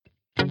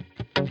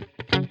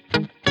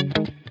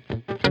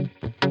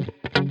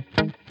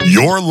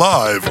You're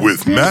live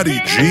with Matty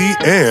G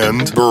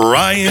and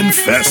Bryan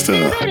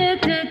Festa.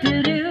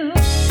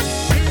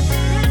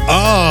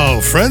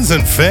 Oh, friends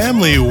and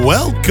family,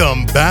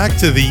 welcome back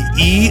to the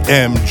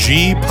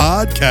EMG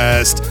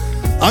Podcast.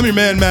 I'm your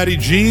man, Matty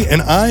G,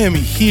 and I am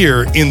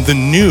here in the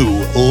new,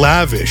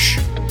 lavish,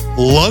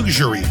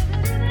 luxury,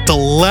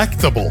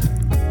 delectable,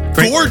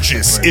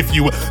 gorgeous, if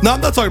you will. No, I'm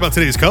not talking about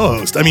today's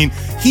co-host. I mean,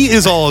 he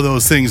is all of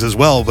those things as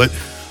well, but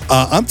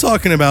I'm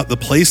talking about the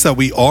place that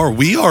we are.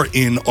 We are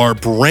in our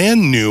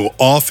brand new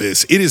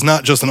office. It is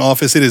not just an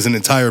office. It is an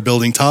entire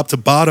building, top to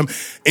bottom.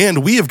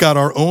 And we have got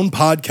our own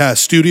podcast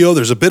studio.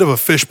 There's a bit of a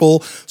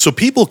fishbowl, so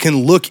people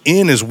can look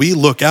in as we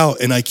look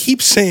out. And I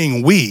keep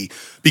saying we,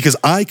 because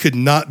I could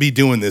not be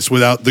doing this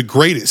without the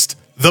greatest,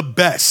 the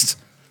best,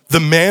 the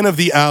man of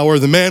the hour,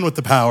 the man with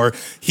the power.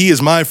 He is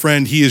my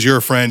friend. He is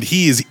your friend.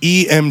 He is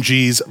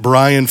EMG's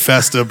Bryan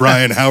Festa.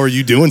 Bryan, how are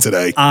you doing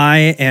today?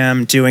 I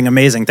am doing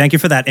amazing. Thank you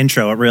for that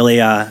intro. It really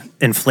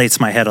inflates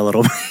my head a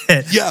little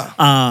bit. Yeah.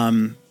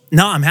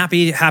 No, I'm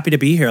happy to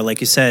be here.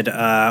 Like you said,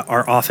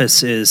 our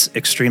office is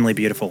extremely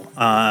beautiful.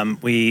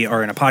 We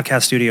are in a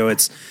podcast studio.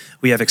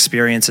 We have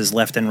experiences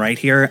left and right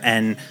here,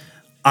 and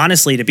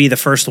honestly, to be the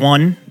first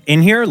one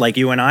in here, like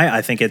you and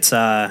I think it's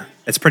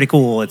pretty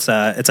cool. It's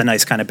a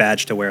nice kind of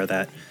badge to wear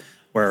that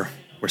we're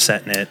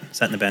setting the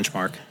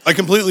benchmark. I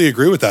completely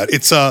agree with that.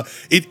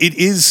 It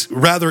is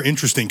rather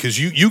interesting because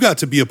you got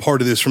to be a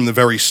part of this from the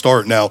very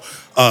start. Now,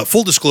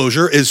 full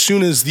disclosure, as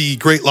soon as the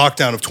great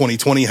lockdown of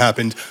 2020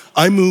 happened,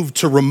 I moved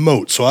to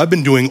remote. So I've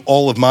been doing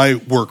all of my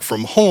work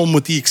from home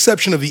with the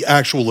exception of the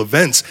actual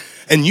events.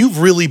 And you've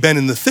really been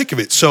in the thick of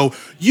it. So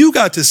you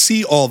got to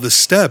see all the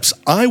steps.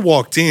 I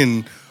walked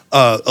in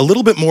a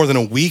little bit more than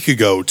a week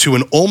ago to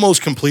an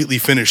almost completely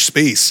finished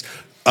space.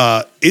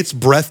 It's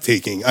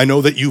breathtaking. I know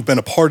that you've been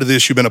a part of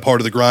this. You've been a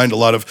part of the grind, a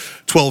lot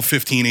of 12,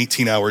 15,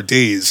 18-hour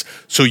days.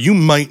 So you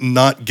might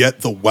not get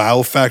the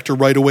wow factor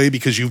right away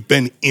because you've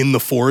been in the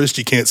forest.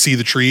 You can't see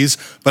the trees.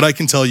 But I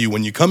can tell you,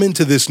 when you come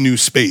into this new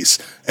space,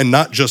 and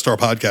not just our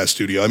podcast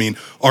studio, I mean,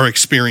 our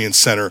experience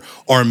center,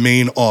 our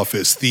main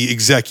office, the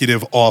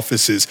executive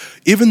offices,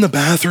 even the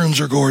bathrooms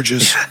are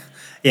gorgeous.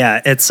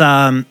 Yeah, it's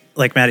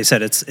like Matty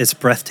said, it's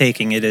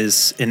breathtaking. It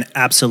is an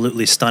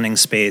absolutely stunning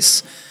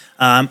space.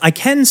 I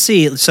can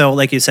see, so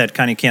like you said,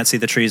 kind of can't see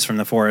the trees from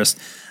the forest.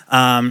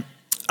 I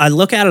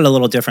look at it a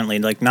little differently.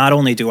 Like, not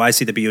only do I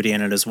see the beauty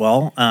in it as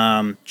well,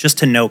 just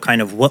to know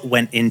kind of what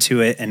went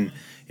into it, and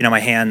my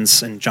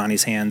hands and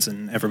Johnny's hands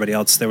and everybody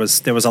else. There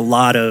was a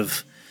lot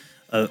of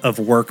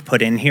work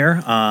put in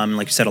here.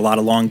 Like you said, a lot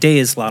of long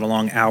days, a lot of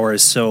long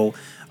hours. So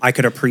I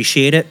could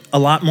appreciate it a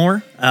lot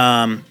more,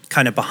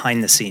 kind of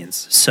behind the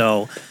scenes.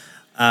 So,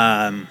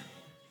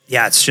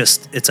 yeah,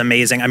 it's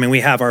amazing. I mean, we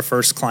have our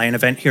first client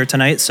event here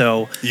tonight.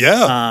 So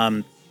yeah,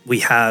 I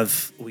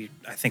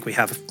think we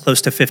have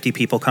close to 50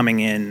 people coming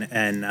in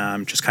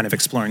and just kind of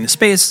exploring the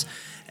space.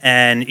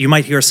 And you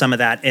might hear some of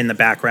that in the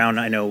background.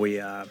 I know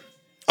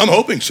I'm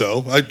hoping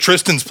so.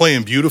 Tristan's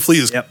playing beautifully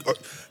as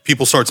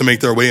people start to make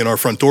their way in our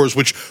front doors,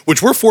 which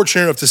we're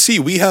fortunate enough to see.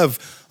 We have,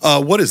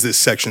 what is this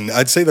section?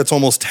 I'd say that's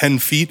almost 10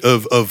 feet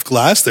of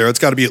glass there. It's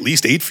got to be at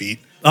least 8 feet.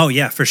 Oh,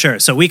 yeah, for sure.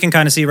 So we can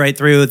kind of see right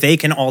through. They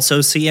can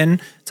also see in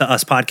to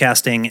us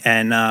podcasting,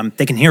 and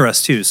they can hear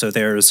us too. So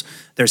there's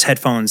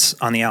headphones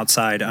on the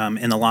outside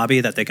in the lobby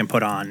that they can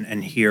put on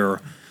and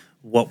hear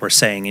what we're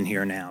saying in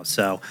here now.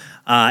 So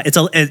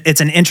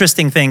it's an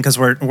interesting thing because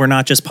we're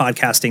not just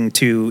podcasting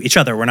to each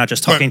other. We're not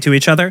just talking to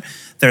each other.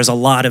 There's a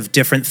lot of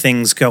different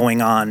things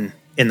going on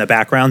in the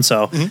background.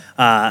 So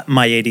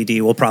my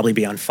ADD will probably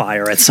be on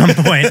fire at some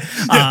point.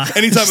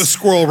 Anytime a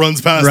squirrel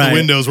runs past the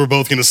windows, we're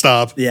both going to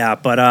stop. Yeah,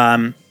 but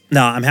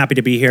no, I'm happy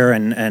to be here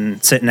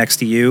and sit next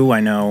to you.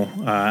 I know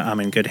I'm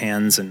in good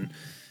hands and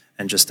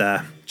just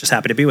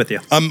happy to be with you.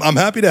 I'm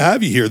happy to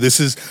have you here. This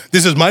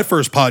is my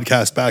first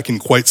podcast back in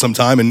quite some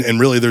time, and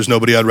really there's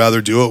nobody I'd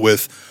rather do it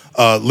with.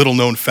 Little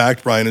known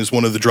fact, Bryan is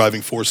one of the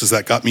driving forces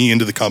that got me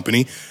into the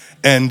company.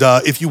 And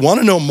if you want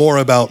to know more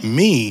about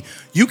me,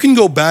 you can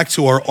go back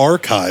to our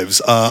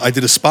archives. I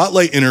did a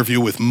spotlight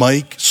interview with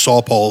Mike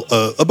Sawpaul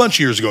a bunch of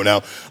years ago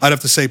now. I'd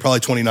have to say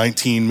probably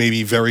 2019,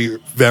 maybe very,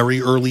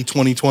 very early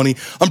 2020.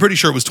 I'm pretty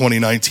sure it was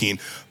 2019.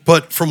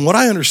 But from what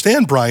I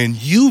understand, Bryan,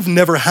 you've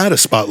never had a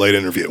spotlight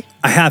interview.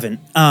 I haven't.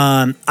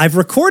 I've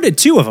recorded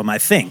 2 of them, I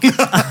think.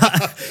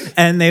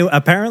 And they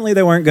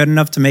weren't good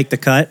enough to make the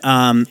cut.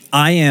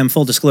 I am,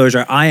 full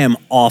disclosure, I am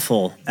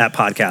awful at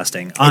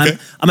podcasting. Okay.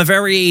 I'm a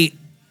very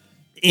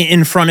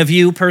in front of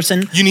you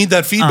person. You need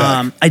that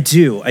feedback. I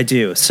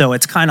do. So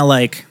it's kind of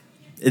like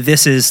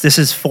this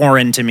is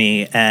foreign to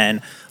me,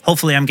 and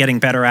hopefully I'm getting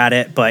better at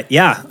it. But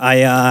yeah,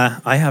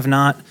 I have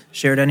not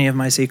shared any of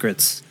my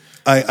secrets.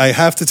 I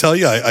have to tell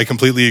you, I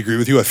completely agree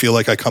with you. I feel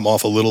like I come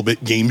off a little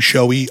bit game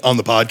showy on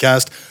the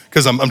podcast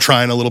because I'm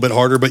trying a little bit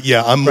harder. But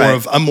yeah, I'm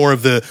more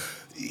of the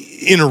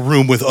in a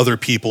room with other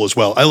people as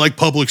well. I like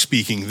public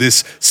speaking.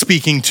 This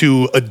speaking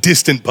to a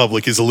distant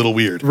public is a little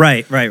weird.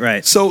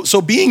 Right.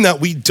 So being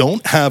that we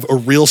don't have a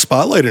real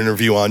spotlight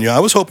interview on you, I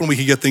was hoping we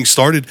could get things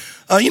started.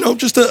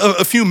 Just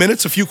a few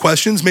minutes, a few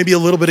questions, maybe a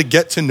little bit of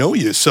get to know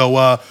you.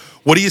 So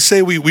what do you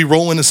say we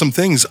roll into some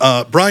things?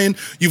 Bryan,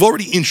 you've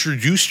already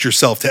introduced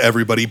yourself to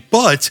everybody,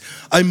 but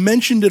I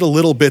mentioned it a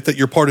little bit that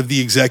you're part of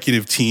the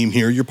executive team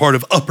here. You're part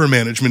of upper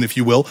management, if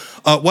you will.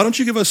 Why don't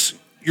you give us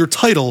your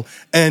title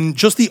and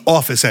just the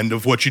office end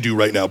of what you do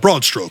right now?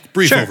 Broad stroke,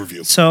 brief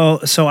overview.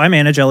 So I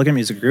manage Elegant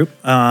Music Group.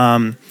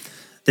 The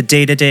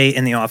day-to-day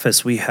in the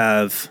office, we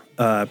have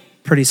a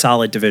pretty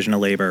solid division of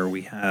labor.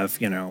 We have,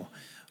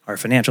 our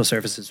financial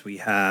services, we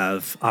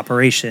have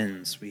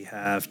operations, we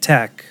have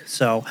tech.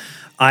 So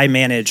I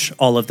manage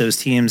all of those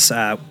teams,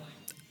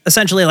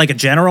 essentially like a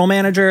general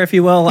manager, if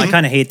you will. I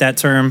kind of hate that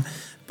term,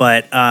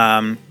 but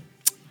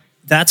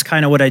that's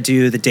kind of what I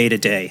do the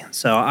day-to-day.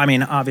 So,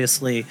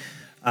 obviously,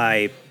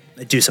 I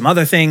do some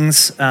other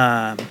things,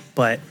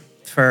 but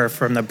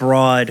from the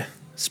broad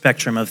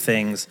spectrum of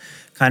things,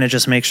 kind of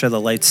just make sure the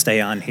lights stay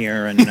on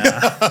here and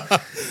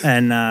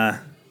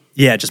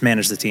just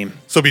manage the team.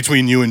 So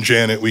between you and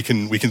Janet, we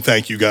can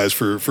thank you guys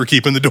for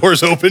keeping the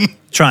doors open,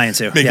 trying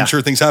to making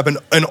sure things happen,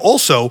 and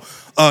also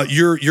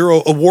you're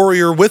a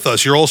warrior with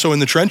us. You're also in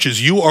the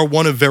trenches. You are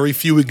one of very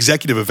few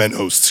executive event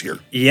hosts here.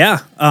 Yeah.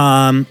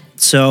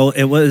 So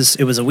it was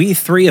we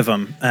three of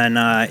them,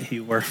 and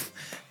you were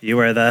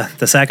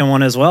the second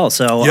one as well.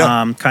 So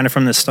kind of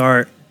from the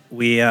start,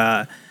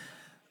 we're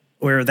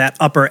that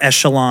upper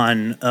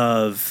echelon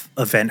of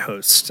event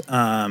host.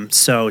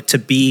 So to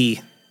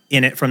be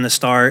in it from the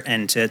start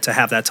and to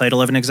have that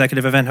title of an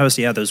executive event host,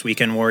 those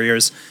weekend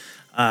warriors.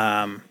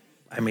 I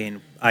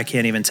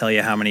can't even tell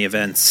you how many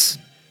events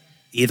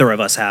either of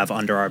us have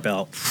under our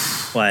belt.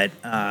 But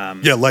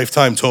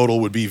lifetime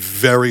total would be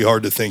very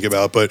hard to think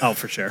about. But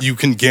for sure, you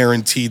can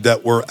guarantee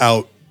that we're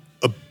out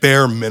a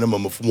bare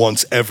minimum of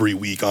once every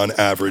week on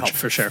average.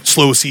 For sure.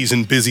 Slow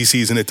season, busy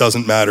season, it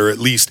doesn't matter. At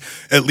least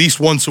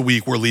once a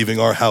week, we're leaving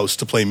our house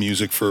to play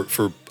music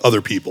for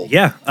other people.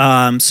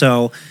 Yeah.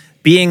 So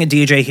being a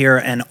DJ here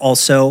and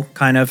also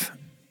kind of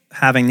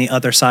having the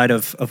other side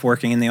of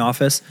working in the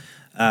office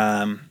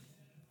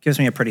gives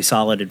me a pretty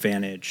solid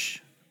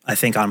advantage, I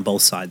think, on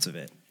both sides of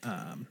it.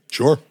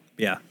 Sure.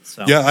 Yeah.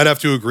 So. Yeah, I'd have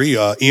to agree.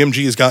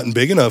 EMG has gotten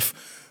big enough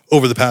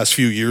over the past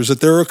few years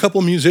that there are a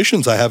couple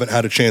musicians I haven't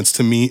had a chance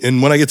to meet.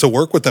 And when I get to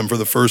work with them for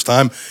the first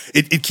time,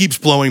 it keeps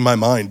blowing my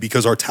mind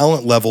because our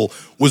talent level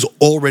was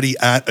already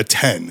at a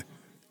 10.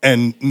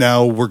 And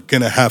now we're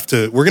gonna have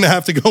to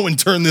go and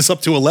turn this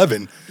up to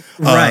 11.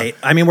 Right.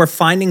 We're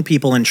finding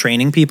people and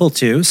training people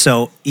too.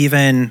 So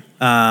even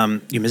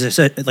like you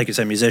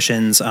said,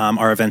 musicians,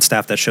 our event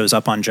staff that shows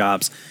up on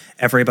jobs,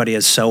 everybody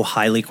is so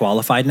highly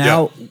qualified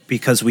now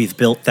because we've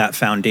built that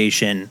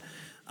foundation.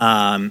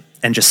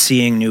 And just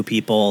seeing new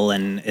people,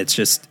 and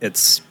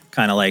it's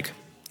kind of like,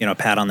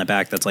 pat on the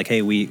back. That's like,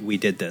 hey, we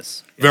did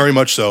this. Very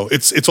much so.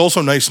 It's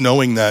also nice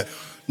knowing that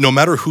no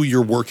matter who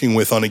you're working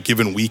with on a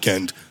given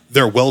weekend,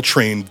 they're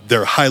well-trained,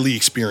 they're highly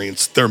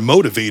experienced, they're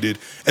motivated,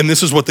 and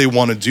this is what they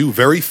want to do.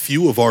 Very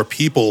few of our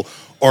people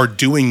are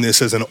doing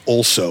this as an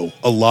also.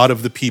 A lot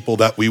of the people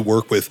that we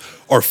work with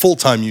are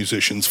full-time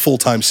musicians,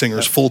 full-time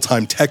singers,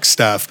 full-time tech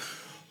staff.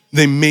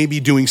 They may be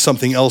doing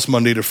something else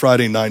Monday to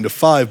Friday, 9 to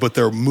 5, but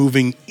they're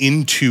moving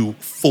into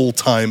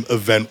full-time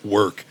event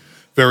work.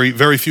 Very,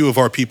 very few of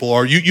our people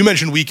are. You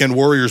mentioned weekend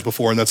warriors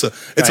before, and it's a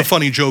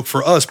funny joke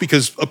for us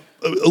because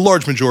a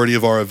large majority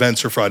of our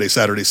events are Friday,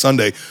 Saturday,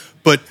 Sunday.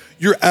 But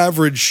your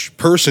average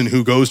person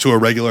who goes to a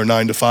regular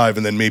 9 to 5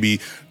 and then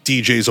maybe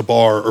DJs a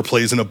bar or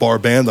plays in a bar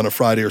band on a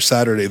Friday or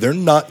Saturday, they're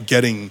not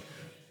getting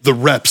the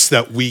reps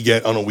that we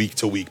get on a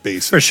week-to-week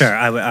basis. For sure,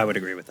 I would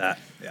agree with that.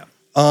 Yeah.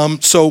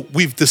 So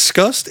we've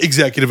discussed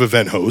executive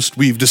event host.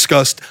 We've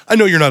discussed, I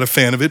know you're not a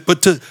fan of it,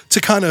 but to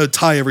kind of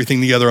tie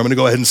everything together, I'm going to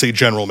go ahead and say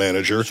general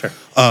manager. Sure.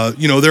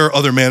 There are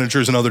other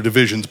managers in other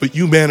divisions, but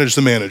you manage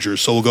the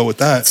managers, so we'll go with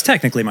that. It's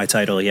technically my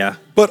title, yeah.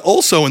 But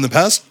also in the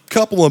past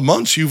couple of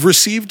months, you've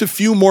received a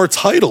few more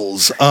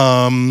titles.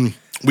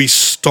 We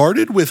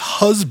started with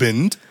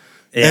husband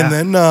and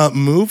then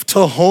moved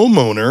to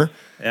homeowner.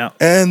 Yeah.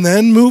 And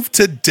then moved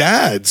to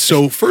dad.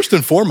 So first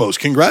and foremost,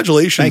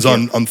 congratulations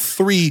on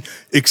 3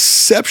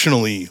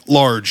 exceptionally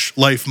large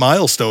life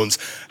milestones.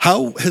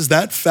 How has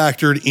that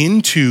factored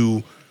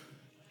into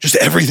just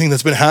everything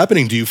that's been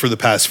happening to you for the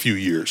past few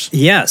years?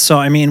 Yeah.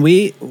 So,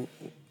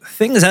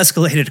 things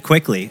escalated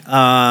quickly.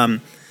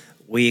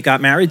 We got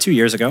married 2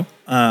 years ago.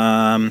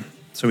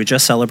 So we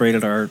just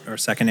celebrated our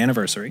second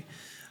anniversary.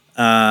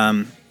 We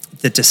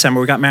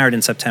got married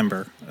in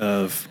September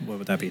of, what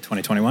would that be,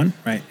 2021,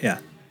 right?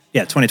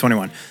 Yeah,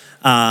 2021.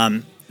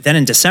 Then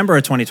in December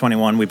of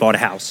 2021, we bought a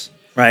house,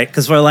 right?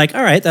 Because we're like,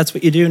 all right, that's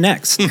what you do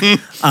next.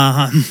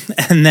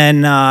 And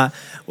then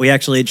we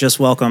actually just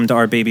welcomed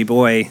our baby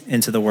boy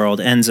into the world,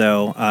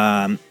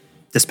 Enzo,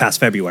 this past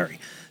February.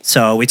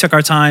 So we took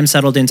our time,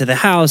 settled into the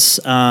house.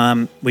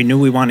 We knew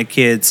we wanted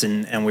kids,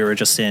 and we were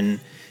just in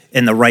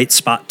the right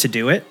spot to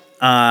do it.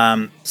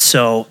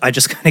 So I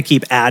just kind of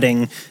keep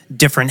adding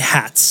different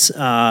hats.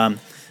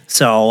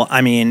 So,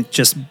 I mean,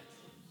 just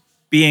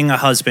being a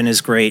husband is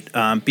great.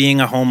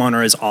 Being a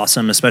homeowner is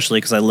awesome, especially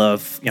because I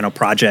love,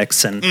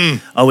 projects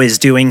and always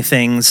doing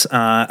things.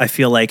 I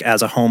feel like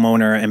as a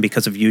homeowner and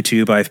because of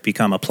YouTube, I've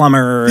become a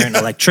plumber, an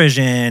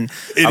electrician, a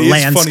landscaper.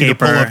 It is funny to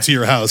pull up to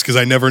your house because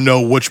I never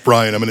know which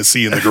Bryan I'm going to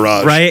see in the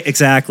garage. Right,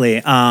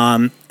 exactly.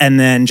 And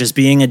then just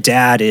being a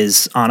dad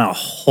is on a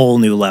whole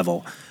new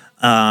level.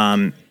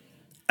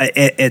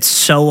 It's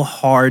so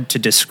hard to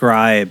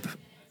describe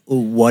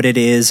what it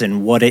is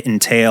and what it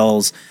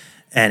entails.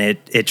 And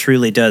it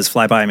truly does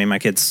fly by. I mean, my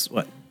kid's,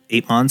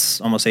 8 months,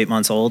 almost 8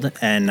 months old.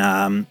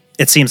 And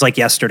it seems like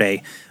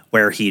yesterday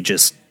where he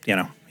just,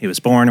 he was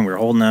born and we were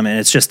holding him. And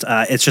it's just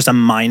a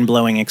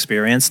mind-blowing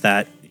experience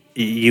that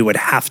you would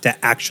have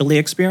to actually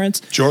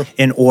experience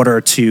in order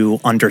to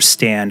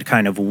understand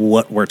kind of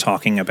what we're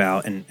talking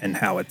about and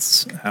how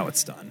it's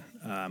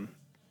done.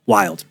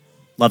 Wild.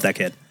 Love that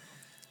kid.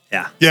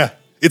 Yeah. Yeah.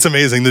 It's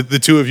amazing. The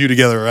two of you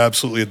together are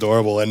absolutely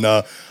adorable. And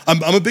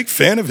I'm a big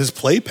fan of his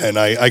playpen.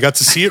 I got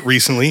to see it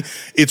recently.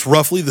 It's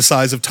roughly the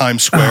size of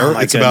Times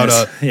Square. It's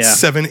goodness. about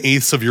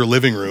 7/8 of your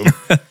living room.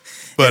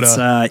 But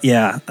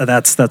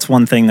that's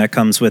one thing that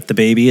comes with the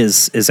baby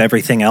is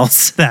everything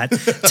else that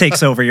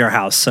takes over your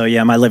house. So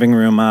yeah, my living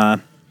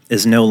room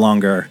is no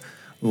longer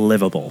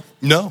livable.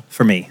 No,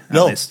 for me.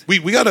 No, at least.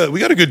 we got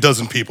a good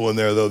dozen people in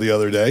there though the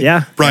other day.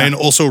 Yeah, Bryan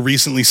also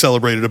recently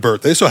celebrated a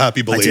birthday, so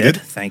happy belated. I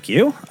did. Thank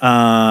you.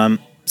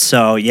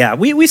 So yeah,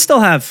 we still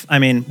have. I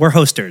mean, we're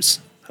hosters.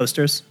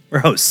 Hosters? We're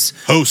hosts.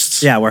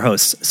 Hosts. Yeah, we're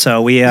hosts.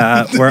 So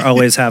we're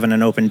always having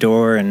an open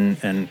door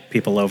and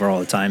people over all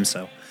the time.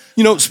 So.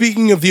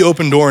 Speaking of the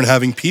open door and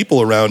having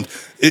people around,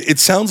 it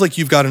sounds like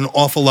you've got an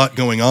awful lot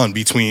going on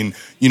between,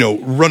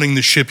 running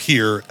the ship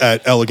here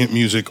at Elegant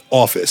Music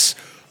office,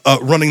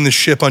 running the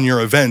ship on your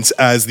events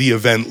as the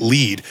event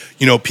lead.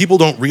 People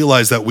don't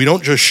realize that we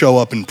don't just show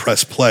up and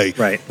press play.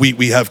 Right.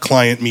 We have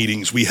client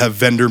meetings, we have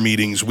vendor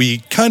meetings.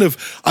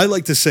 I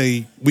like to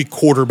say we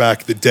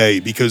quarterback the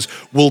day because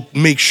we'll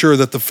make sure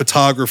that the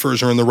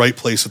photographers are in the right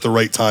place at the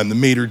right time. The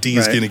maitre d'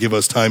 is going to give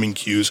us timing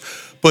cues.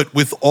 But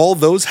with all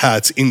those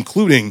hats,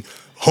 including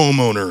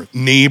homeowner,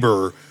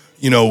 neighbor,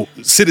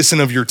 citizen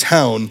of your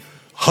town,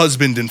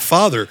 husband and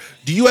father,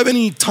 do you have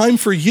any time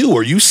for you?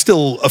 Are you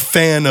still a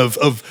fan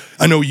of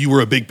I know you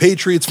were a big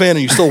Patriots fan and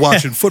you're still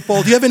watching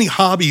football. Do you have any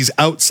hobbies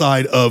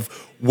outside of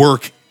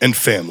work and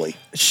family?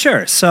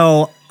 Sure.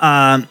 So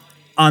on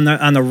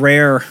the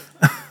rare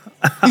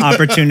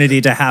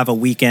opportunity to have a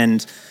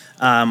weekend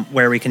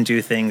where we can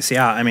do things,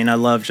 I mean, I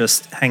love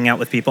just hanging out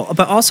with people.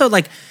 But also,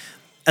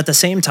 at the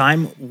same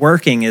time,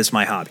 working is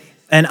my hobby.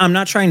 And I'm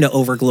not trying to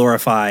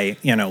over-glorify,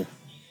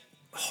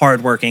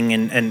 hardworking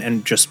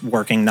and just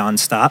working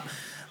nonstop.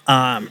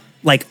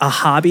 A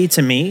hobby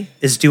to me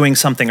is doing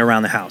something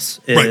around the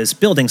house, is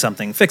building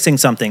something, fixing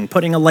something,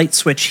 putting a light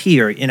switch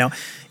here.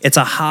 It's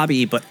a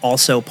hobby, but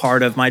also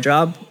part of my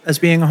job as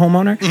being a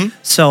homeowner. Mm-hmm.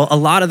 So a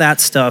lot of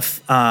that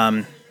stuff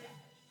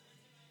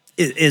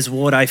is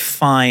what I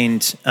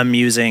find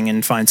amusing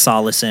and find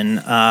solace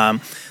in.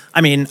 I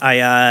mean,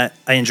 I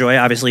enjoy,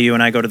 obviously, you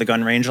and I go to the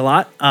gun range a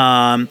lot.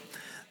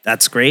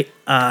 That's great.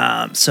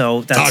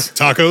 So that's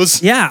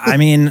tacos. Yeah, I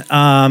mean,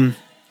 I'm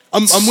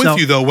with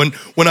you though. When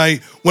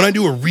I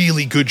do a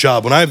really good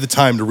job, when I have the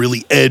time to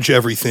really edge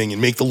everything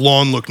and make the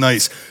lawn look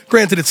nice.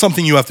 Granted, it's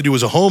something you have to do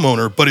as a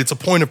homeowner, but it's a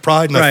point of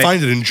pride, and I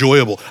find it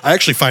enjoyable. I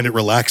actually find it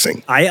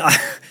relaxing.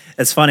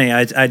 It's funny.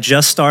 I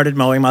just started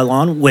mowing my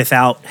lawn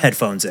without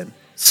headphones in,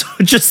 so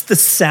just the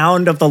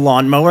sound of the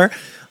lawnmower.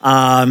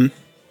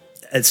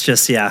 It's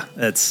just,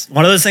 it's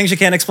one of those things you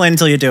can't explain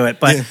until you do it.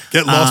 But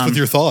get lost with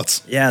your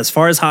thoughts. Yeah, as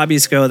far as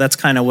hobbies go, that's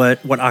kind of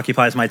what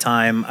occupies my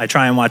time. I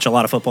try and watch a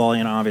lot of football.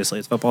 Obviously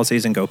it's football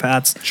season. Go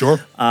Pats. Sure.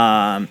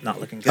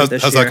 Not looking good this year.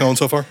 How's that going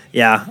so far?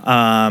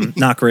 Yeah,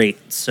 not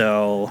great.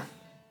 So,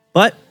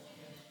 but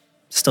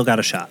still got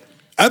a shot.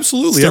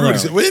 Absolutely.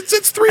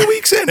 It's 3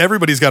 weeks in.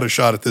 Everybody's got a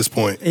shot at this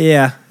point.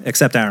 Yeah,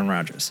 except Aaron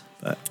Rodgers.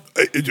 But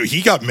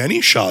he got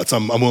many shots.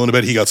 I'm willing to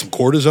bet he got some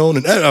cortisone,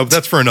 and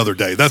that's for another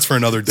day. That's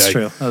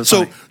true.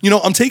 So funny.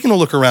 I'm taking a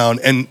look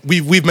around, and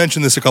we've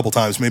mentioned this a couple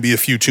times, maybe a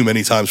few too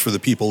many times for the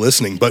people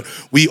listening. But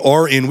we've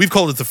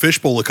called it the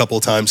fishbowl a couple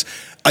of times.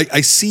 I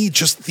see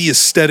just the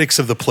aesthetics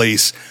of the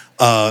place.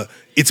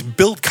 It's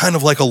built kind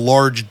of like a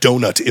large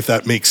donut, if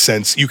that makes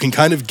sense. You can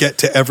kind of get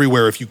to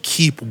everywhere if you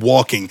keep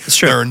walking.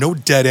 There are no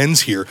dead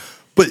ends here.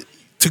 But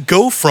to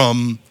go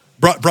from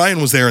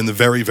Bryan was there in the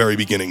very, very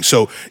beginning.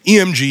 So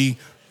EMG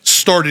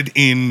started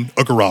in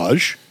a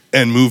garage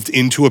and moved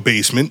into a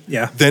basement,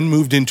 then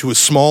moved into a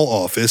small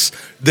office,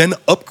 then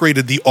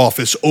upgraded the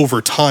office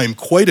over time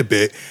quite a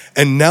bit,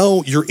 and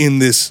now you're in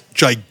this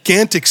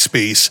gigantic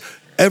space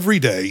every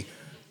day.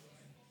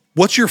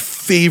 What's your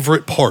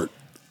favorite part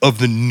of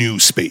the new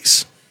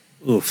space?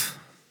 Oof.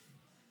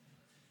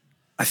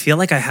 I feel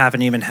like I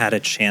haven't even had a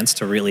chance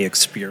to really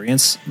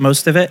experience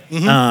most of it,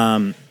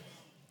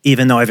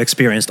 even though I've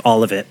experienced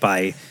all of it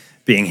by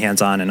being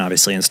hands-on and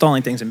obviously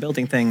installing things and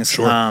building things.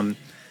 Sure.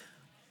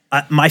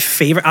 My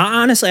favorite,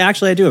 honestly,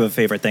 actually, I do have a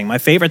favorite thing. My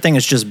favorite thing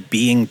is just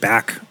being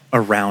back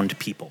around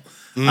people.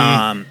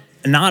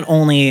 Not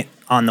only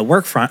on the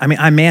work front, I mean,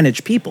 I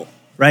manage people,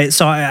 right?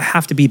 So I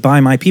have to be by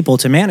my people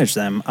to manage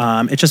them.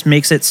 It just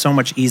makes it so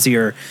much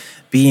easier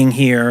being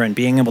here and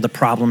being able to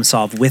problem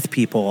solve with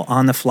people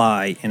on the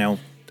fly.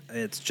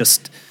 It's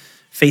just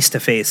face to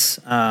face.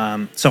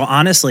 So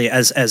honestly,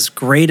 as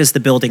great as the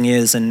building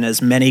is and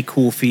as many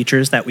cool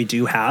features that we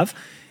do have,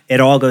 it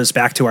all goes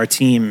back to our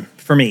team,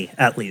 for me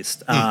at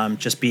least.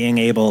 Just being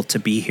able to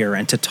be here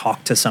and to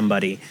talk to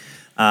somebody.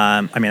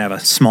 I have a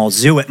small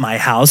zoo at my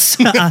house,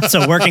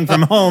 so working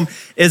from home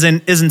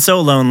isn't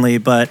so lonely.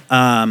 But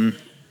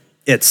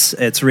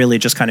it's really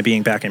just kind of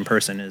being back in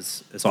person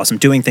is awesome.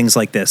 Doing things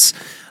like this,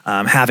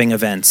 having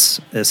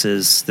events. This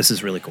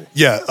is really cool.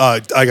 Yeah,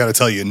 I got to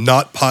tell you,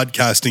 not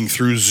podcasting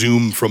through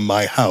Zoom from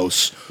my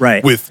house,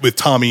 right? With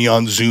Tommy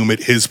on Zoom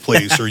at his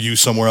place or you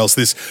somewhere else.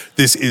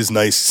 This is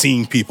nice.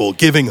 Seeing people,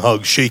 giving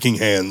hugs, shaking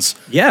hands.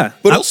 Yeah,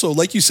 but also,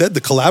 like you said,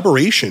 the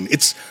collaboration.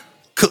 It's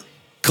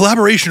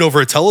collaboration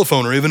over a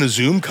telephone or even a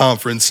Zoom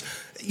conference.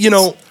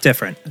 It's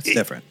different. It's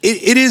different.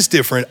 It is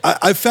different.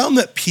 I've found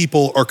that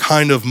people are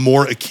kind of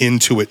more akin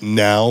to it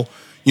now.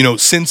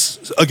 Since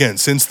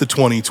the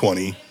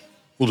 2020.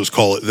 We'll just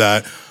call it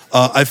that.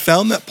 I've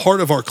found that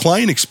part of our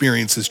client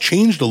experience has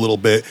changed a little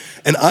bit,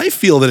 and I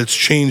feel that it's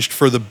changed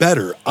for the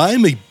better.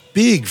 I'm a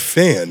big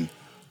fan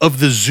of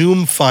the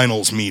Zoom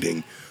finals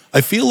meeting.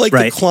 I feel like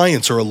the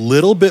clients are a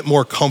little bit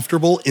more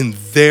comfortable in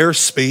their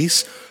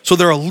space, so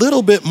they're a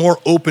little bit more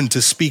open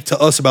to speak to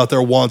us about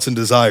their wants and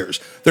desires.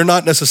 They're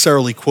not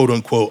necessarily, quote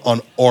unquote, on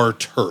our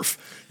turf.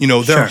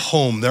 They're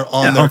home. They're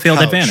on their home field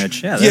couch.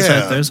 advantage. Yeah,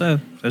 there's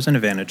an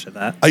advantage to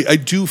that. I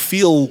do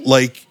feel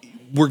like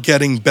we're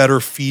getting better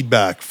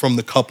feedback from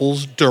the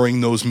couples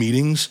during those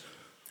meetings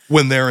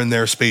when they're in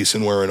their space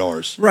and we're in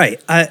ours.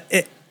 Right.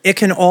 It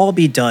can all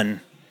be done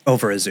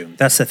over a Zoom.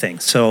 That's the thing.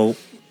 So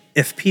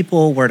if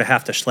people were to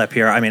have to schlep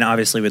here,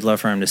 obviously we'd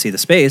love for them to see the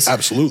space.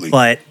 Absolutely.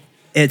 But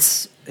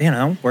it's,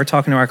 we're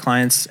talking to our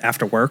clients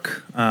after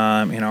work,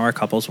 our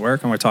couples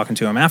work, and we're talking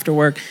to them after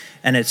work.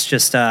 And it's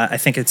just, I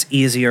think it's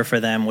easier for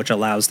them, which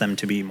allows them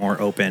to be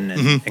more open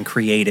and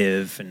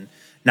creative and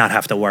not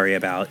have to worry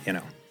about,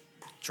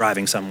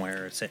 driving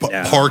somewhere, sitting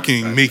down,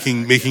 parking,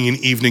 making an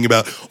evening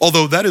about.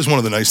 Although that is one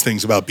of the nice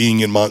things about being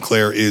in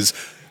Montclair is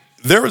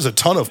there is a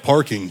ton of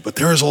parking, but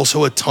there is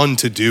also a ton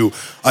to do.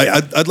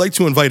 I'd like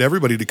to invite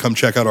everybody to come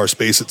check out our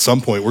space at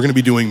some point. We're going to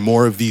be doing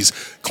more of these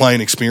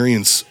client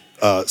experience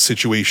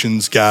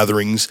situations,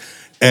 gatherings,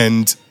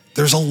 and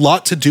there's a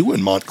lot to do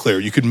in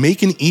Montclair. You could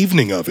make an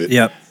evening of it.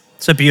 Yep.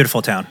 It's a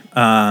beautiful town.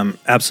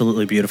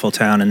 Absolutely beautiful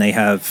town, and they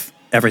have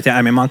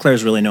everything. Montclair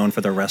is really known for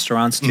their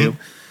restaurants too.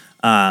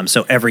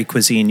 So every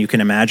cuisine you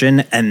can imagine,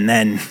 and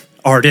then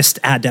artist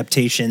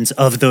adaptations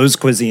of those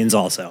cuisines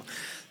also.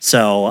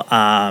 So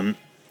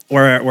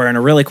we're in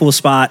a really cool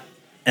spot,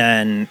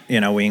 and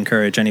we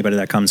encourage anybody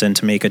that comes in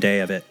to make a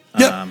day of it,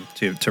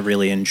 to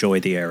really enjoy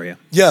the area.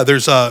 Yeah,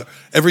 there's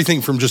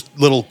everything from just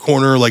little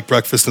corner like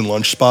breakfast and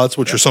lunch spots,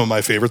 which are some of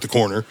my favorite. The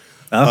corner,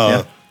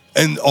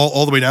 and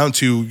all the way down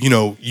to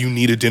you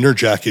need a dinner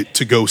jacket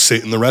to go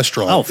sit in the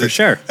restaurant. Oh, for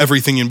sure.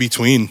 Everything in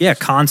between. Yeah,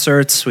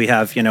 concerts. We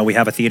have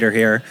a theater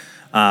here.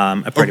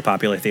 A pretty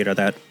popular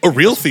theater a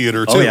real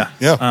theater too. Oh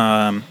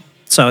yeah.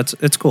 So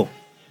it's cool.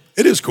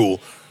 It is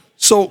cool.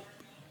 So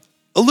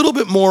a little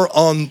bit more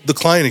on the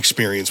client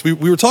experience. We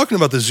were talking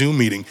about the Zoom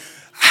meeting.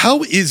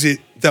 How is it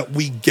that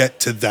we get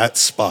to that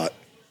spot,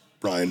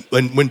 Bryan?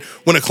 When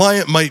a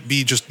client might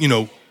be just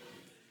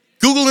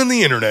Googling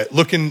the internet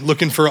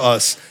looking for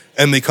us,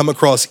 and they come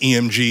across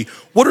EMG,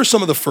 what are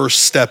some of the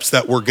first steps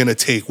that we're going to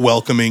take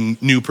welcoming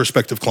new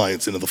prospective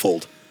clients into the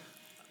fold?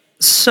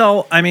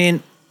 So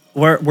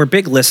we're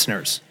big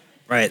listeners,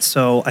 right?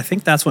 So I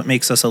think that's what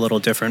makes us a little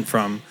different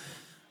from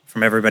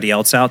everybody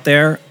else out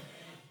there.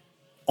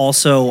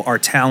 Also, our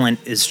talent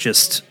is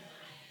just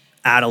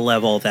at a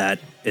level that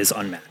is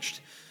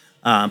unmatched.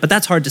 But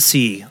that's hard to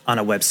see on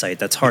a website.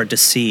 That's hard to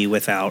see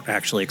without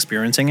actually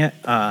experiencing it.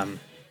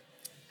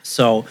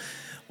 So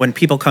when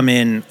people come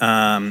in,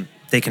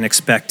 they can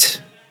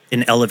expect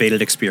an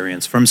elevated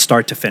experience from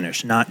start to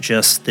finish, not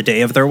just the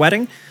day of their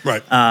wedding.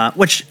 Right.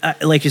 Which,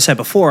 like you said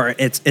before,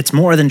 it's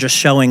more than just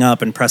showing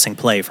up and pressing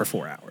play for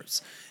 4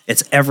 hours.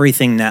 It's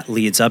everything that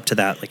leads up to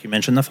that. Like you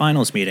mentioned, the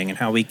finals meeting and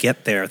how we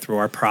get there through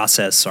our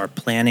process, our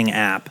planning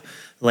app.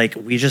 Like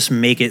we just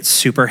make it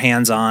super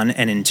hands-on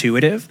and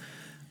intuitive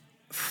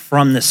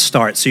from the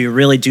start. So you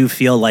really do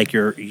feel like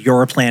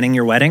you're planning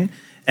your wedding,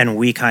 and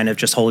we kind of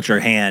just hold your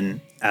hand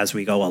as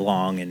we go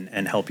along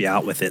and help you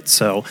out with it.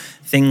 So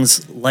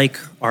things like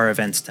our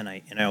events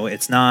tonight,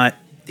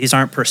 these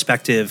aren't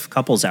prospective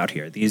couples out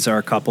here. These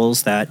are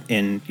couples that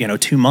in,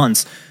 2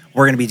 months,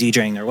 we're going to be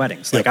DJing their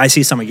weddings. Like I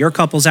see some of your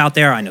couples out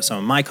there. I know some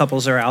of my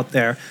couples are out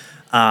there.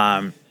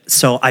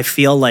 So I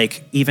feel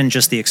like even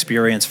just the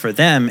experience for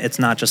them, it's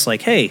not just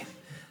like, hey,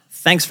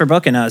 thanks for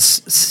booking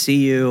us. See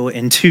you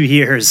in 2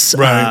 years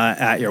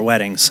at your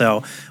wedding.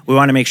 So we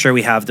want to make sure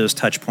we have those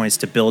touch points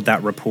to build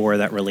that rapport,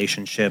 that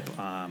relationship,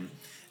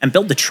 and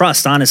build the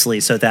trust, honestly,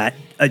 so that,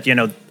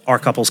 our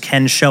couples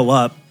can show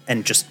up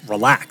and just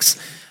relax.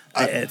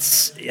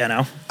 It's,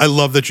 I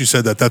love that you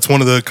said that. That's one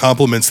of the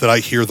compliments that I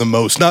hear the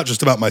most, not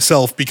just about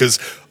myself, because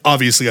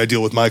obviously I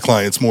deal with my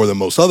clients more than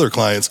most other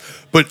clients,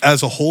 but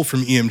as a whole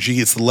from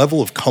EMG, it's the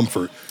level of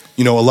comfort.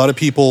 A lot of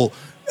people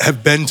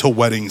have been to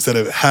weddings that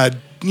have had,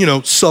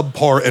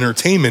 subpar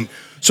entertainment.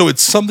 So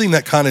it's something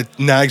that kind of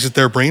nags at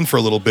their brain for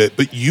a little bit.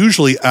 But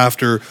usually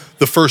after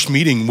the first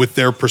meeting with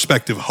their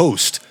prospective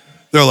host,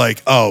 they're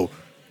like, oh,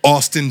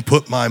 Austin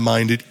put my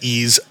mind at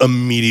ease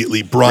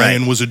immediately.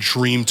 Bryan was a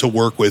dream to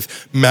work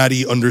with.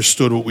 Matty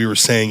understood what we were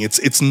saying.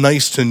 It's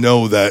nice to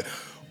know that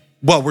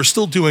while we're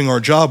still doing our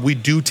job, we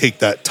do take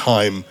that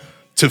time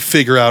to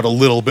figure out a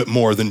little bit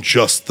more than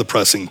just the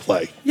pressing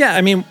play. Yeah,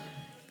 I mean,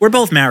 we're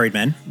both married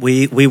men.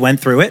 We went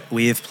through it.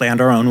 We've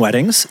planned our own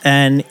weddings.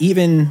 And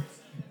even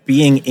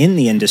being in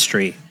the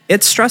industry,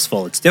 it's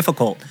stressful. It's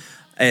difficult.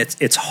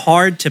 It's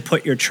hard to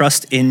put your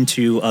trust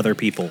into other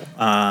people.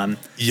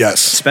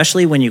 Yes.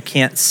 Especially when you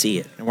can't see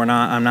it.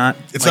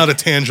 It's not a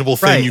tangible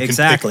thing you can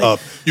pick up.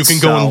 You can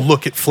go and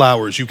look at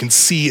flowers. You can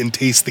see and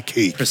taste the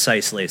cake.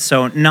 Precisely.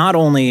 So not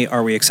only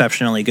are we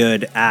exceptionally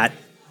good at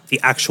the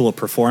actual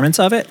performance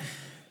of it,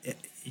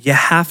 you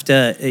have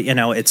to,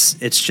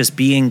 it's just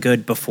being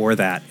good before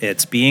that.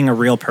 It's being a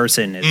real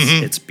person.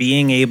 It's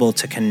being able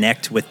to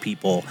connect with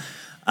people.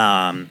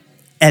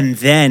 And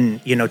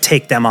then,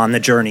 take them on the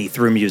journey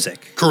through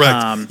music.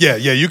 Correct. Yeah.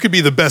 You could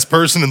be the best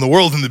person in the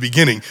world in the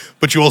beginning,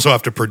 but you also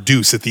have to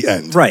produce at the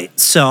end. Right.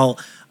 So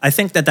I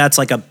think that that's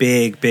like a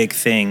big, big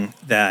thing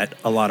that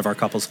a lot of our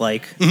couples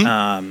like,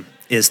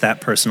 is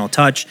that personal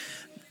touch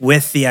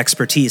with the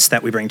expertise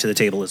that we bring to the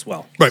table as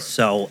well. Right.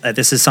 So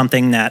this is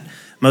something that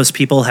most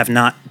people have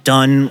not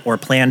done or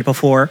planned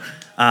before.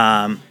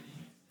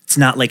 It's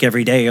not like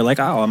every day you're like,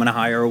 oh, I'm going to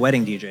hire a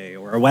wedding DJ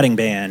or a wedding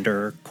band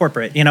or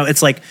corporate.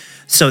 It's like,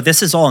 so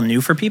this is all new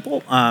for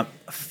people.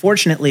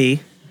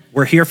 Fortunately,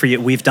 we're here for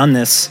you. We've done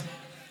this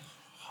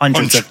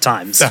hundreds of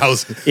times.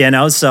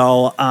 Thousands.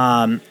 So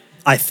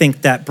I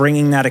think that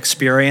bringing that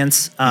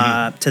experience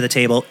to the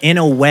table in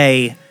a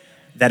way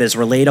that is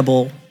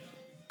relatable,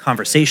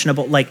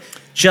 conversationable, like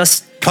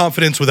just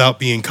confidence without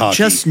being cocky.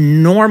 Just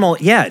normal.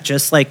 Yeah,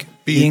 just like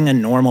being a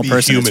normal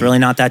person. Human. It's really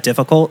not that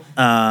difficult.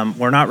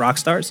 We're not rock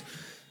stars.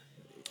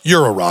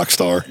 You're a rock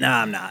star. No,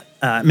 I'm not.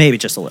 Maybe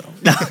just a little.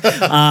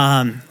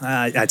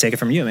 I take it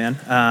from you,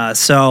 man.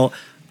 So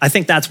I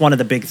think that's one of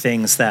the big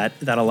things that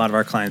a lot of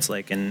our clients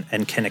like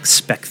and can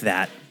expect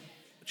that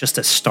just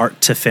a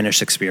start to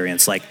finish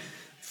experience. Like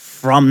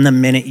from the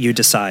minute you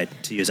decide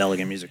to use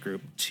Elegant Music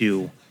Group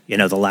to,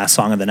 the last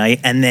song of the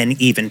night and then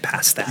even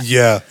past that.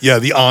 Yeah.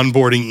 The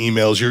onboarding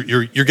emails,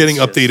 you're getting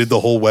updated the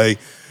whole way.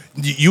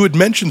 You had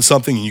mentioned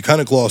something and you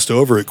kind of glossed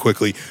over it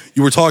quickly.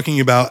 You were talking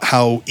about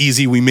how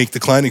easy we make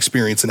the client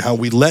experience and how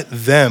we let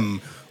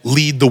them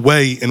lead the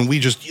way. And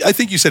I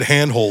think you said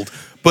handhold,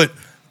 but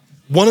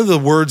one of the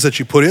words that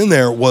you put in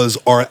there was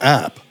our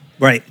app.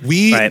 Right.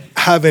 We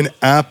have an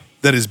app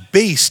that is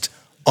based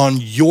on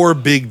your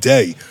big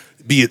day,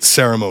 be it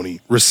ceremony,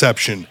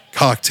 reception,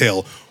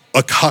 cocktail,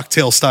 a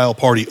cocktail style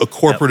party, a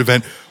corporate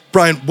event.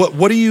 Bryan,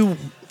 what do you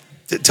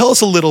tell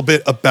us a little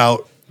bit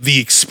about the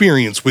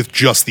experience with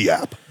just the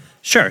app?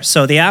 Sure.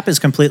 So the app is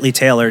completely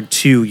tailored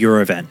to your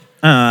event.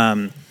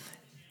 A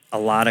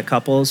lot of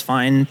couples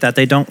find that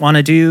they don't want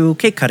to do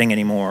cake cutting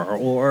anymore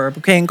or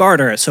bouquet and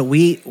garter. So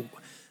we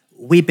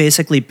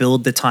basically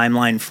build the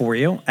timeline for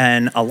you.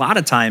 And a lot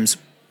of times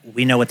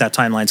we know what that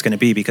timeline is going to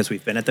be because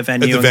we've been at the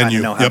venue and kind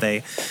of know how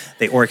they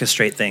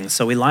orchestrate things.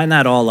 So we line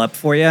that all up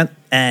for you.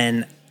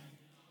 And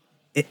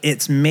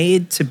it's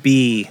made to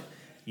be,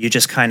 you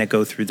just kind of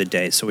go through the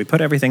day. So we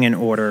put everything in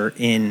order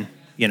in,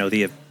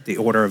 the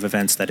order of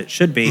events that it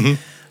should be.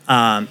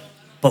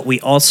 But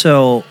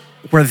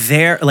we're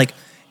there, like,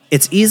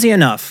 it's easy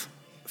enough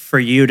for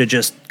you to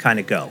just kind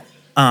of go.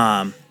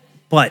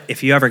 But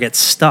if you ever get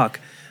stuck,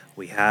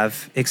 we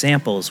have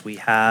examples. We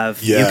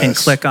have, you can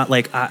click on,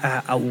 like,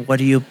 what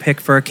do you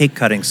pick for a cake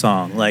cutting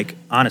song? Like,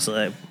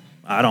 honestly,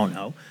 I don't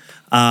know.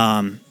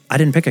 I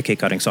didn't pick a cake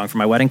cutting song for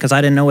my wedding because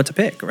I didn't know what to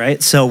pick,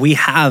 right? So we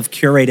have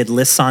curated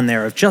lists on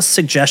there of just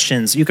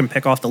suggestions. You can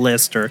pick off the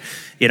list or,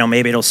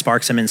 maybe it'll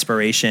spark some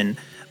inspiration.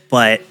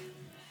 But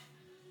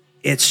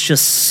it's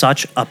just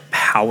such a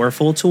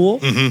powerful tool.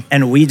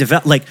 And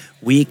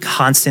we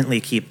constantly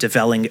keep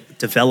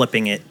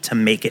developing it to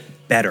make it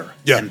better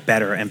and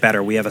better and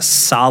better. We have a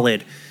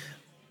solid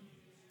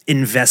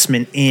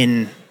investment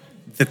in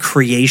the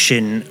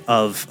creation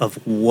of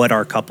what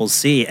our couples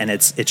see, and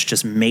it's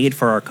just made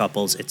for our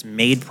couples. It's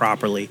made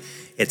properly.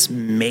 It's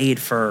made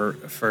for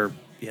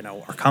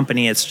our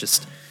company. It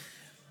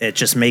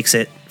just makes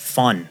it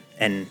fun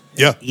and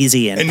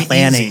easy and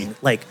planning. Easy.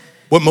 Like,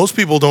 what most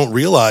people don't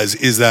realize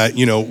is that,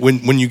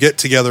 when you get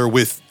together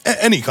with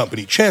any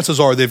company, chances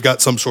are they've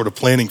got some sort of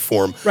planning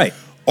form. Right.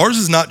 Ours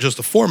is not just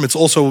a form. It's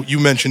also, you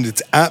mentioned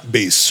it's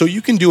app-based, so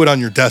you can do it on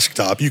your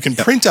desktop. You can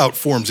print out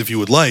forms if you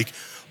would like,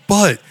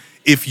 but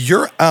if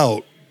you're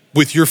out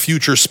with your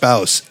future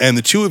spouse and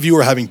the two of you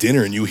are having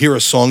dinner and you hear a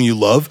song you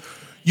love,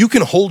 you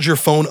can hold your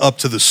phone up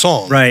to the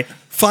song. Right.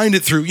 Find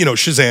it through,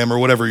 Shazam or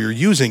whatever you're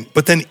using,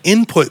 but then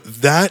input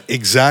that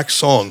exact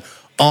song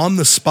on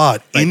the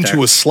spot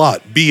into a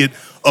slot, be it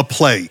a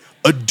play,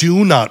 a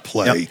do not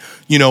play,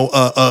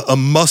 a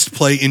must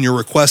play in your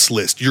request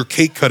list, your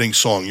cake cutting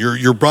song,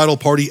 your bridal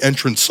party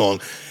entrance song.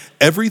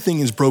 Everything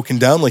is broken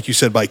down, like you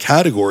said, by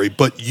category,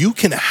 but you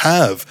can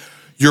have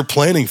your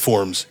planning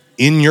forms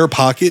in your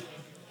pocket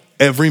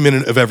every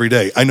minute of every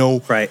day. I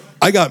know. Right.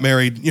 I got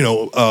married.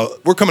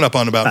 We're coming up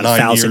on about 9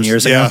 1,000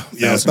 years ago.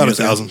 Yeah, it's about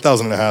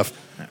 1,000 and a half.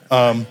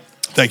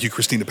 Thank you,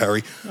 Christina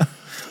Perry.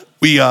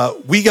 We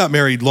got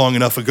married long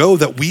enough ago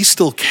that we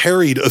still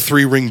carried a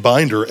 3-ring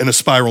binder and a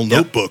spiral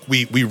notebook.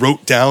 We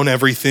wrote down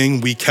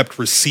everything. We kept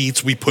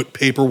receipts. We put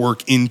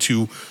paperwork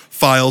into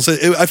files.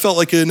 I felt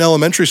like an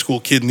elementary school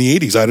kid in the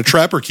 80s. I had a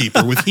Trapper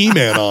Keeper with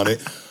He-Man on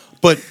it.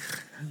 But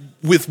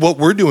with what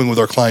we're doing with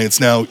our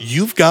clients now,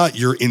 you've got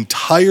your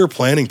entire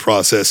planning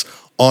process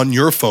on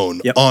your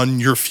phone, on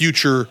your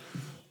future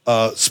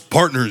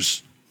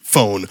partner's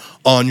phone,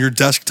 on your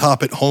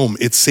desktop at home.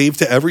 It's saved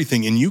to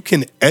everything, and you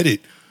can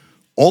edit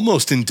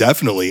almost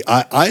indefinitely.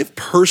 I've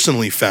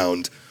personally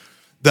found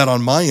that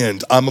on my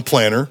end, I'm a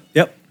planner.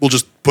 Yep. We'll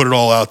just put it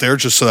all out there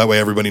just so that way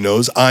everybody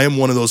knows. I am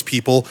one of those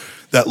people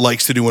that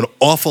likes to do an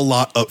awful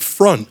lot up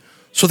front,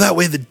 so that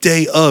way the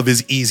day of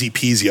is easy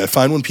peasy. I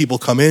find when people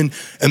come in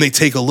and they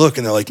take a look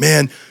and they're like,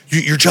 man,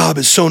 your job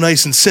is so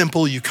nice and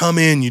simple. You come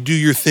in, you do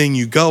your thing,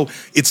 you go.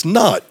 It's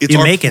not. It's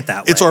make it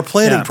that way. It's our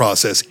planning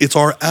process. It's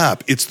our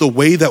app. It's the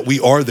way that we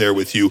are there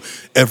with you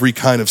every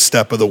kind of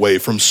step of the way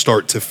from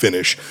start to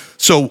finish.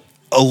 So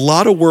a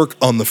lot of work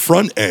on the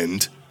front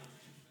end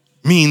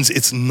means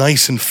it's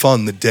nice and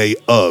fun the day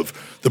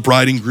of. The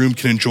bride and groom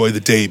can enjoy the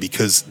day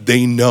because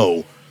they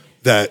know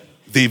that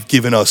they've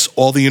given us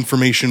all the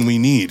information we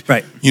need.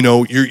 Right.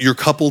 Your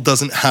couple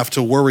doesn't have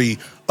to worry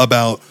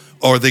about,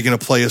 are they going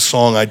to play a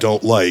song I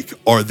don't like?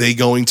 Are they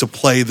going to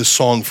play the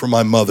song for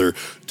my mother?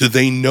 Do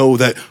they know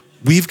that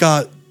we've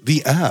got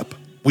the app?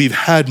 We've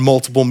had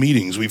multiple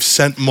meetings. We've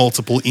sent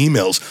multiple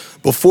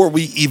emails. Before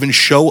we even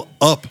show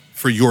up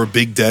for your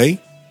big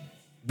day,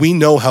 we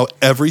know how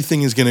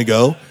everything is going to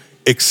go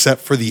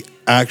except for the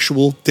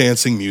actual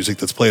dancing music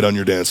that's played on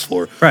your dance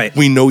floor. Right.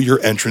 We know your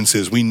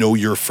entrances. We know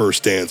your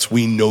first dance.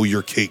 We know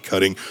your cake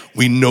cutting.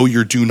 We know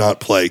your do not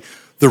play.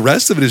 The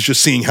rest of it is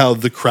just seeing how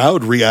the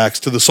crowd reacts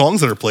to the songs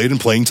that are played and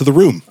playing to the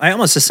room. I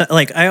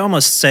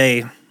almost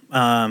say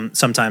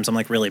sometimes I'm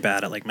like really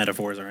bad at like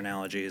metaphors or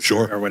analogies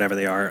or whatever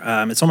they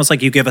are. It's almost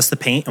like you give us the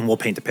paint and we'll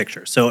paint the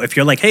picture. So if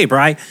you're like, hey,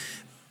 Bri,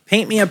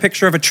 paint me a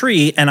picture of a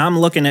tree, and I'm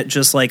looking at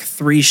just like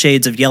 3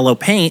 shades of yellow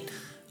paint,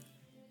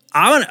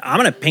 I'm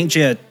gonna paint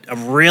you a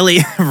really,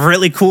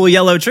 really cool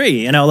yellow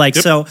tree.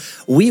 So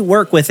we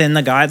work within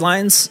the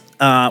guidelines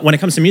when it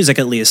comes to music,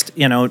 at least.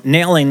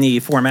 Nailing the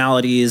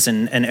formalities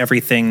and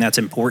everything that's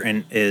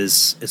important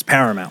is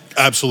paramount.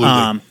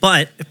 Absolutely.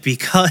 But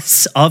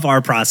because of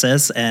our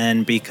process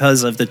and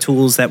because of the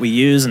tools that we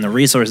use and the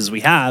resources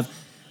we have,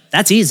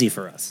 that's easy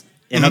for us.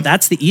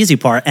 That's the easy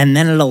part. And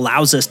then it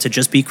allows us to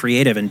just be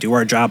creative and do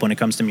our job when it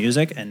comes to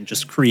music and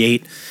just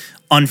create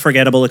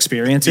unforgettable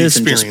experiences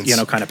and just,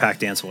 kind of pack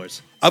dance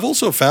floors. I've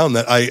also found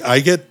that I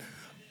get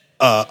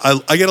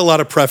a lot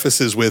of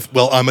prefaces with,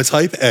 well, I'm a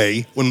type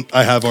A when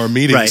I have our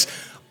meetings. Right.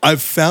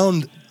 I've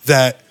found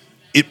that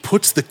it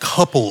puts the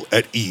couple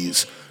at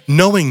ease,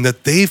 knowing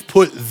that they've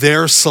put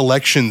their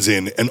selections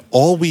in and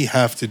all we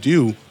have to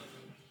do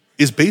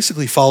is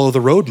basically follow the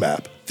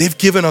roadmap. They've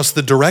given us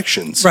the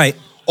directions. Right.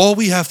 All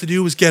we have to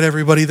do is get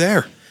everybody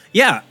there.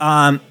 Yeah.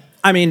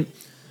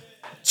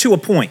 To a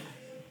point.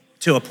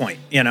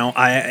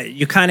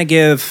 You kind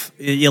of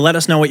you let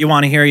us know what you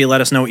want to hear, you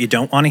let us know what you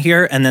don't want to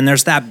hear, and then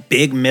there's that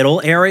big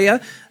middle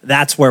area.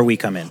 That's where we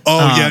come in.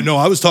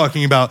 I was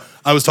talking about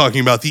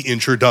the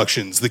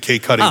introductions, the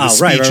cake cutting, the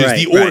speeches,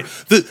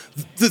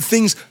 the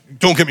things.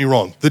 Don't get me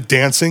wrong, the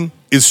dancing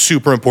is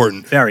super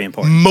important. Very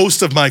important.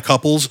 Most of my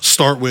couples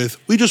start with,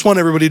 we just want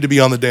everybody to be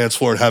on the dance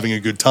floor and having a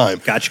good time.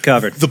 Got you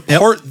covered. The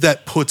part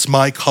that puts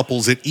my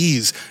couples at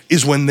ease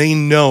is when they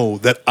know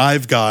that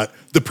I've got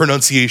the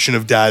pronunciation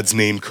of dad's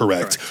name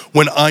correct.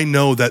 When I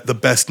know that the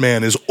best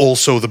man is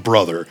also the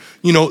brother.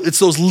 It's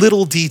those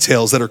little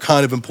details that are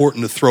kind of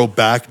important to throw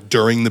back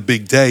during the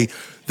big day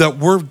that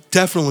we're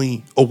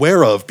definitely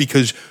aware of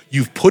because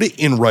you've put it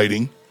in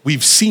writing.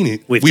 We've seen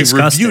it, we've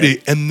reviewed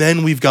it, and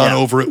then we've gone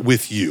over it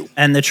with you.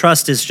 And the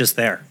trust is just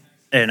there.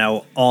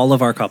 All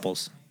of our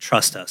couples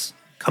trust us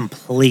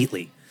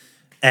completely.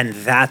 And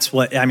that's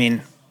what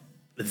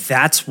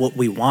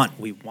we want.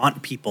 We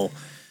want people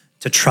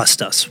to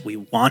trust us. We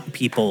want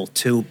people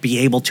to be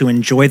able to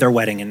enjoy their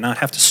wedding and not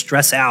have to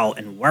stress out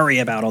and worry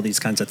about all these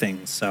kinds of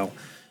things. So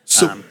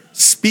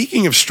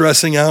speaking of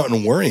stressing out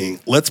and worrying,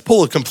 let's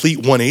pull a complete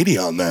 180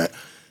 on that.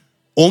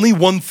 Only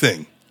one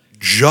thing,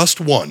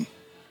 just one.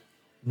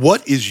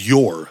 What is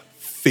your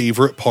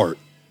favorite part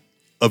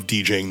of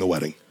DJing the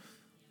wedding?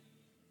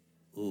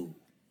 Ooh.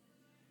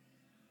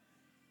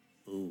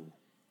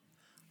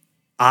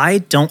 I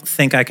don't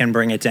think I can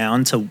bring it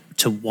down to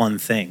one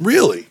thing.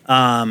 Really?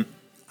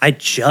 I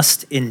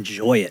just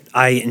enjoy it.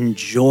 I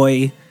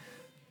enjoy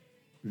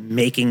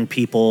making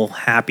people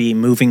happy,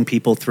 moving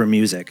people through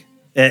music.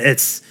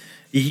 It's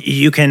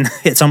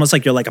almost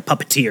like you're like a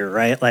puppeteer,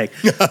 right? Like,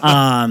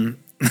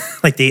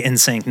 like the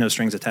NSYNC No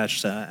Strings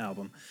Attached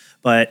album.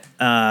 But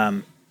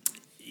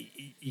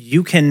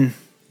you can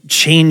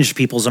change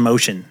people's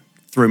emotion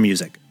through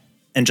music,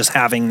 and just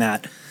having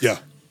that. Yeah.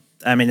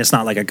 I mean, it's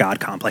not like a God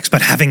complex,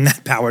 but having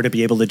that power to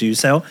be able to do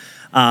so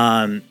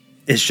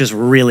is just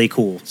really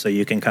cool. So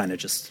you can kind of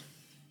just,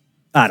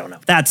 I don't know.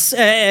 That's,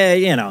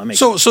 it makes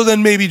So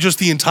then maybe just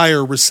the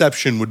entire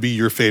reception would be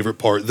your favorite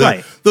part.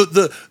 Right.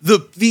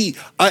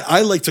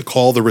 I like to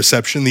call the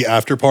reception the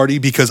after party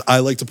because I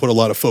like to put a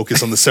lot of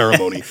focus on the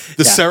ceremony.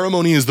 The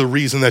ceremony is the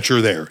reason that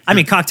you're there. I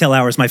mean, cocktail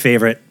hour is my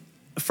favorite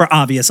for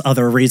obvious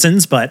other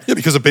reasons, but. Yeah,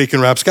 because of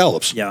bacon wrapped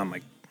scallops. Yeah, I'm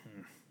like.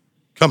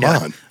 Come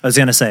on. I was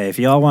gonna say, if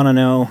y'all want to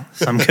know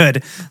some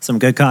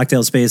good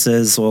cocktail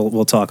spaces,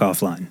 we'll talk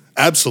offline.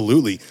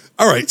 Absolutely.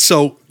 All right.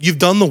 So you've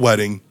done the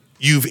wedding.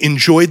 You've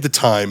enjoyed the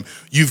time.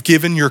 You've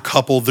given your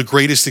couple the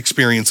greatest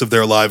experience of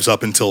their lives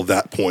up until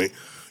that point.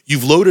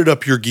 You've loaded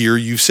up your gear.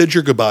 You've said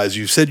your goodbyes.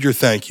 You've said your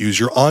thank yous.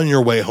 You're on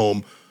your way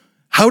home.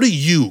 How do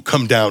you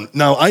come down?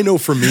 Now, I know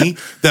for me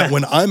that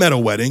when I'm at a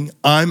wedding,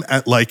 I'm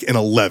at like an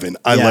 11.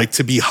 I like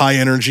to be high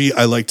energy.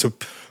 I like to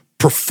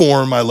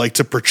perform. I like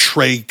to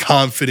portray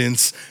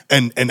confidence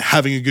and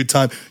having a good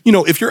time. You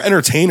know, if your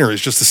entertainer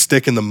is just a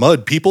stick in the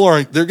mud,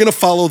 they're going to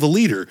follow the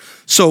leader.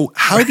 So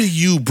how do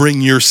you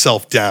bring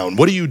yourself down?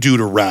 What do you do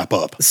to wrap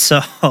up? So,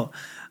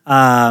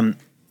 to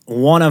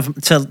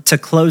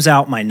close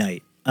out my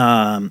night,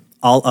 I'll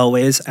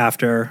always,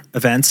 after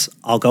events,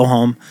 I'll go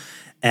home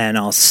and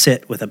I'll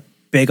sit with a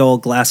big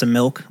old glass of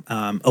milk,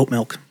 oat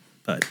milk,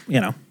 but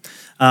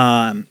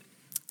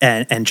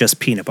and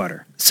just peanut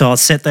butter. So I'll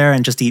sit there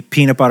and just eat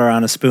peanut butter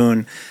on a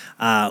spoon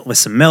with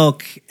some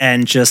milk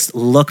and just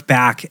look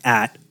back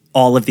at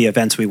all of the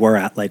events we were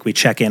at. Like we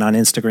check in on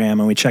Instagram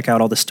and we check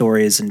out all the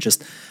stories and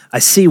just I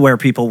see where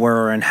people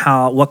were and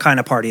what kind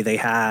of party they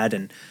had.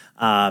 And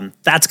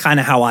that's kind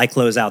of how I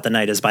close out the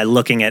night, is by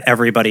looking at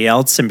everybody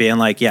else and being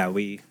like, yeah,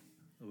 we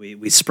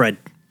spread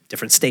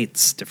different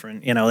states,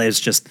 different, it's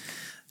just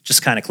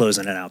kind of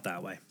closing it out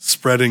that way.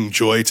 Spreading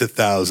joy to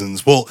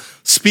thousands. Well,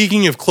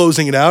 speaking of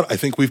closing it out, I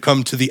think we've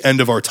come to the end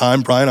of our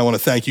time. Bryan, I want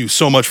to thank you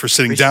so much for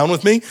sitting down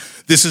with me.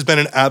 This has been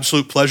an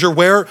absolute pleasure.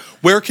 Where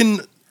can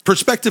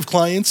prospective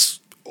clients,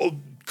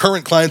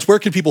 current clients, where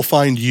can people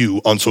find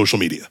you on social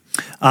media?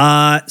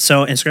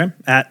 So Instagram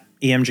at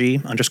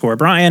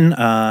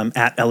EMG_Bryan,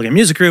 at Elegant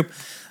Music Group,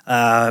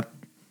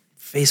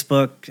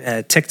 Facebook,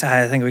 TikTok.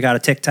 I think we got a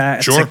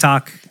TikTok. Sure.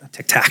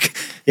 TikTok.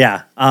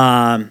 Yeah.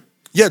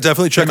 Yeah,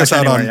 definitely check us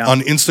out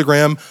on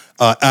Instagram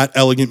at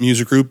Elegant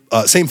Music Group.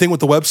 Same thing with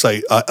the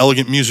website,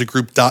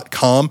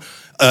 elegantmusicgroup.com.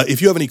 If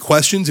you have any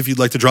questions, if you'd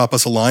like to drop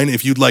us a line,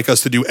 if you'd like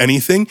us to do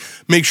anything,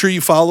 make sure you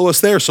follow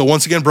us there. So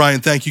once again, Bryan,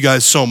 thank you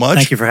guys so much.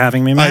 Thank you for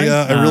having me, Matty.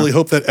 I really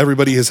hope that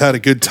everybody has had a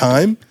good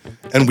time,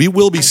 and we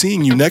will be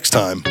seeing you next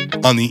time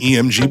on the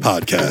EMG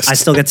Podcast. I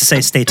still get to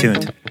say stay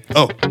tuned.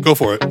 Oh, go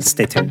for it.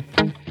 Stay tuned.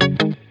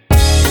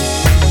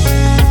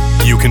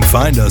 You can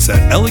find us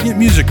at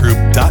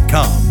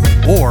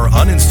elegantmusicgroup.com or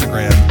on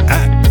Instagram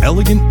at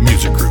Elegant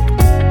Music Group.